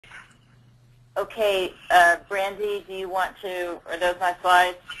Okay, Brandy, do you want to, are those my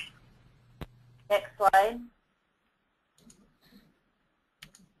slides? Next slide.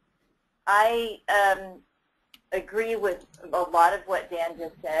 I agree with a lot of what Dan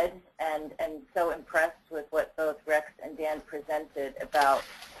just said, and so impressed with what both Rex and Dan presented about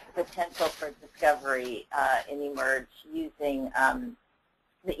potential for discovery in eMERGE using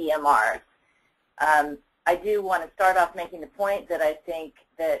the EMRs. I do want to start off making the point that I think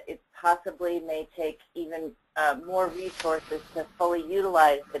that it possibly may take even more resources to fully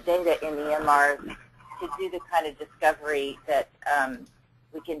utilize the data in the EMRs to do the kind of discovery that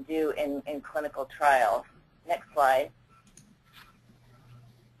we can do in clinical trials. Next slide.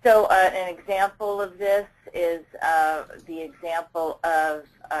 So an example of this is the example of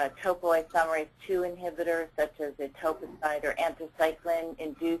topoisomerase II inhibitors such as etoposide or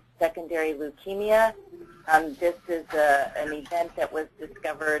anthracycline-induced secondary leukemia. This is an event that was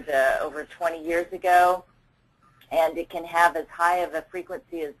discovered over 20 years ago, and it can have as high of a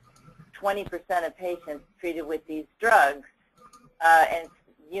frequency as 20% of patients treated with these drugs, and it's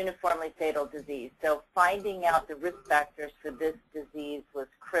uniformly fatal disease. So finding out the risk factors for this disease was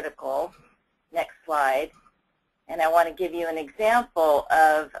critical. Next slide. And I want to give you an example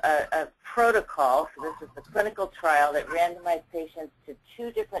of a protocol. So this is the clinical trial that randomized patients to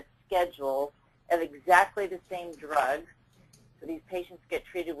 2 different schedules of exactly the same drug. So these patients get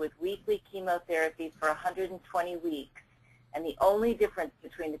treated with weekly chemotherapy for 120 weeks. And the only difference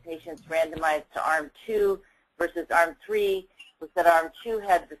between the patients randomized to Arm 2 versus Arm 3 was that Arm 2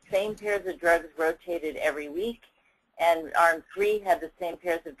 had the same pairs of drugs rotated every week, and Arm 3 had the same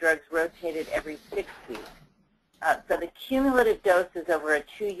pairs of drugs rotated every 6 weeks. So the cumulative doses over a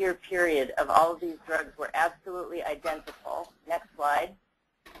 2-year period of all of these drugs were absolutely identical. Next slide.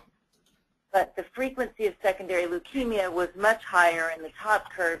 But the frequency of secondary leukemia was much higher in the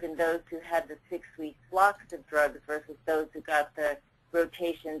top curve in those who had the 6-week blocks of drugs versus those who got the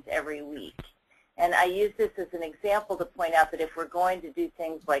rotations every week. And I use this as an example to point out that if we're going to do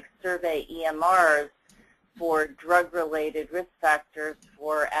things like survey EMRs for drug-related risk factors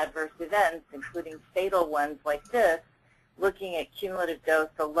for adverse events, including fatal ones like this, looking at cumulative dose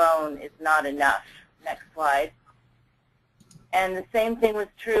alone is not enough. Next slide. And the same thing was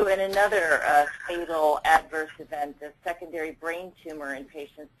true in another fatal adverse event, a secondary brain tumor in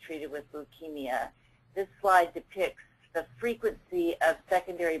patients treated with leukemia. This slide depicts the frequency of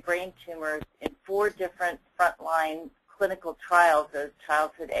secondary brain tumors in 4 different frontline clinical trials of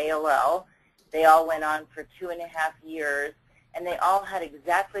childhood ALL. They all went on for 2.5 years, and they all had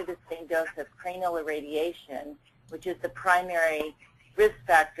exactly the same dose of cranial irradiation, which is the primary risk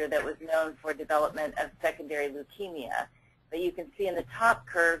factor that was known for development of secondary leukemia. But you can see in the top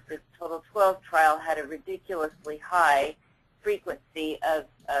curve, this Total 12 trial had a ridiculously high frequency of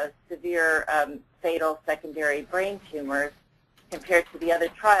severe fatal secondary brain tumors compared to the other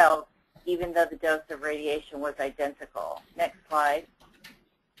trials, even though the dose of radiation was identical. Next slide.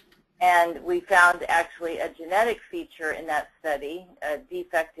 And we found actually a genetic feature in that study, a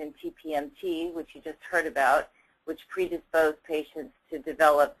defect in TPMT, which you just heard about, which predisposed patients to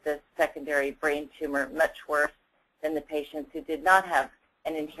develop this secondary brain tumor much worse than the patients who did not have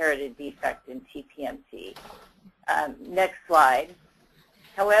an inherited defect in TPMT. Next slide.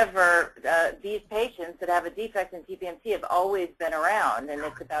 However, these patients that have a defect in TPMT have always been around, and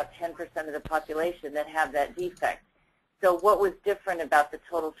it's about 10% of the population that have that defect. So what was different about the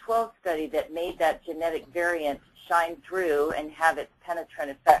Total 12 study that made that genetic variant shine through and have its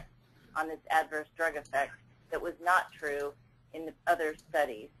penetrant effect on this adverse drug effect that was not true in the other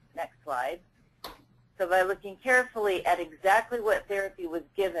studies? Next slide. So by looking carefully at exactly what therapy was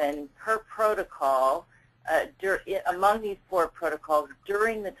given per protocol, among these 4 protocols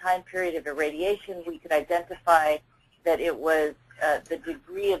during the time period of irradiation, we could identify that it was the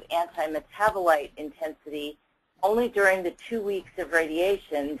degree of anti-metabolite intensity only during the 2 weeks of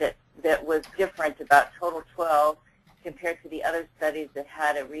radiation that was different about Total 12 compared to the other studies that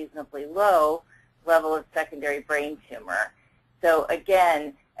had a reasonably low level of secondary brain tumor. So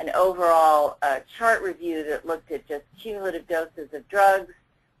again, an overall chart review that looked at just cumulative doses of drugs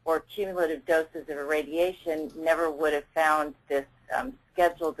or cumulative doses of irradiation never would have found this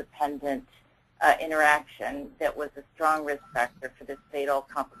schedule-dependent interaction that was a strong risk factor for this fatal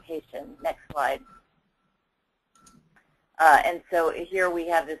complication. Next slide. And so here we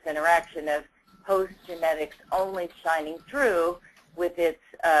have this interaction of post-genetics only shining through with its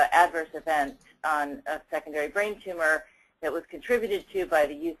adverse events on a secondary brain tumor that was contributed to by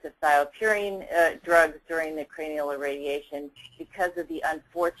the use of thiopurine drugs during the cranial irradiation because of the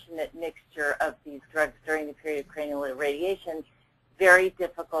unfortunate mixture of these drugs during the period of cranial irradiation. Very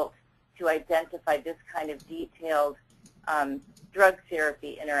difficult to identify this kind of detailed drug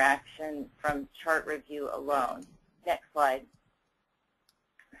therapy interaction from chart review alone. Next slide.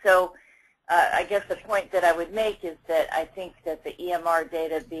 So I guess the point that I would make is that I think that the EMR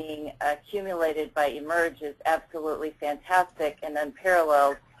data being accumulated by eMERGE is absolutely fantastic and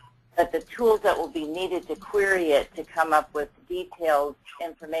unparalleled, but the tools that will be needed to query it to come up with detailed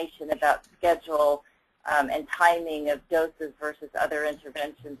information about schedule and timing of doses versus other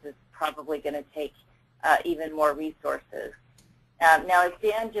interventions is probably going to take even more resources. Now, as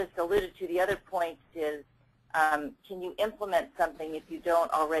Dan just alluded to, the other point is, can you implement something if you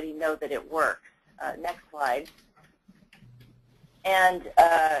don't already know that it works? Next slide. And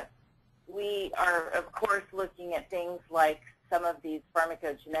we are, of course, looking at things like some of these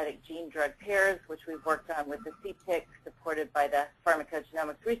pharmacogenetic gene-drug pairs, which we've worked on with the CPIC, supported by the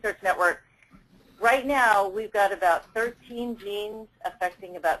Pharmacogenomics Research Network. Right now, we've got about 13 genes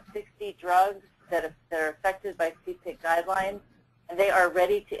affecting about 60 drugs that are affected by CPIC guidelines, and they are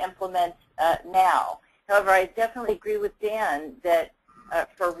ready to implement now. However, I definitely agree with Dan that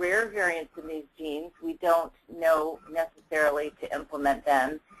for rare variants in these genes, we don't know necessarily to implement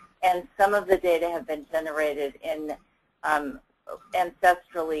them, and some of the data have been generated in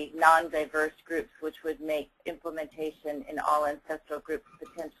ancestrally non-diverse groups, which would make implementation in all ancestral groups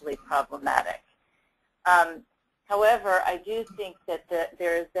potentially problematic. However, I do think that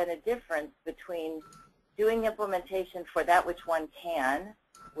there has been a difference between doing implementation for that which one can,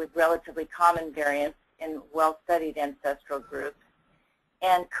 with relatively common variants in well-studied ancestral groups,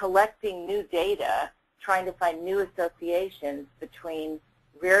 and collecting new data, trying to find new associations between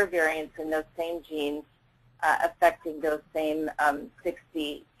rare variants in those same genes affecting those same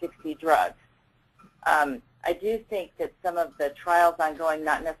 60 drugs. I do think that some of the trials ongoing,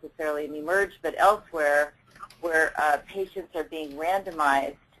 not necessarily in eMERGE, but elsewhere, where patients are being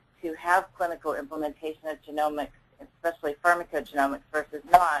randomized to have clinical implementation of genomics, especially pharmacogenomics versus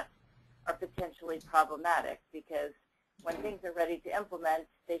not, are potentially problematic, because when things are ready to implement,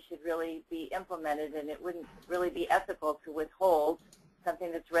 they should really be implemented, and it wouldn't really be ethical to withhold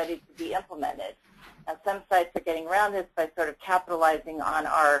something that's ready to be implemented. Now, some sites are getting around this by sort of capitalizing on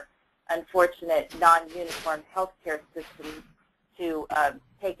our unfortunate non-uniform healthcare system to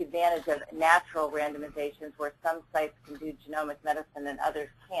take advantage of natural randomizations where some sites can do genomic medicine and others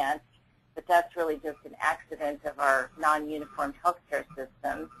can't, but that's really just an accident of our non-uniform healthcare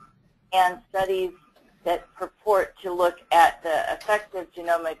system. And studies that purport to look at the effect of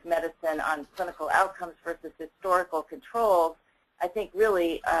genomic medicine on clinical outcomes versus historical controls, I think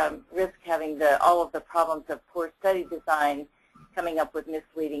really risk having all of the problems of poor study design, coming up with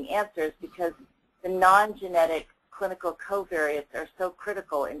misleading answers, because the non-genetic clinical covariates are so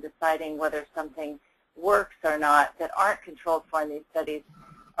critical in deciding whether something works or not, that aren't controlled for in these studies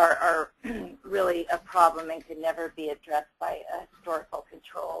are really a problem and can never be addressed by historical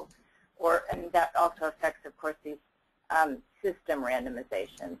controls. And that also affects, of course, these system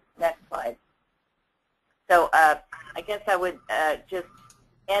randomizations. Next slide. So I guess I would just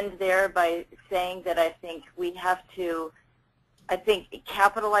end there by saying that I think we have to,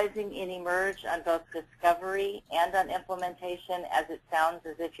 capitalizing in eMERGE on both discovery and on implementation, as it sounds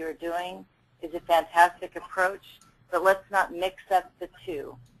as if you're doing, is a fantastic approach, but let's not mix up the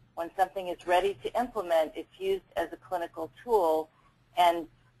two. When something is ready to implement, it's used as a clinical tool, and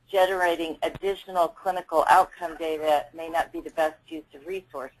generating additional clinical outcome data may not be the best use of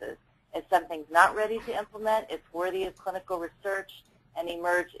resources. If something's not ready to implement, it's worthy of clinical research, and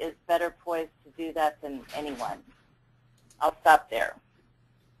eMERGE is better poised to do that than anyone. I'll stop there.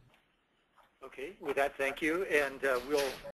 Okay, with that, thank you, and we'll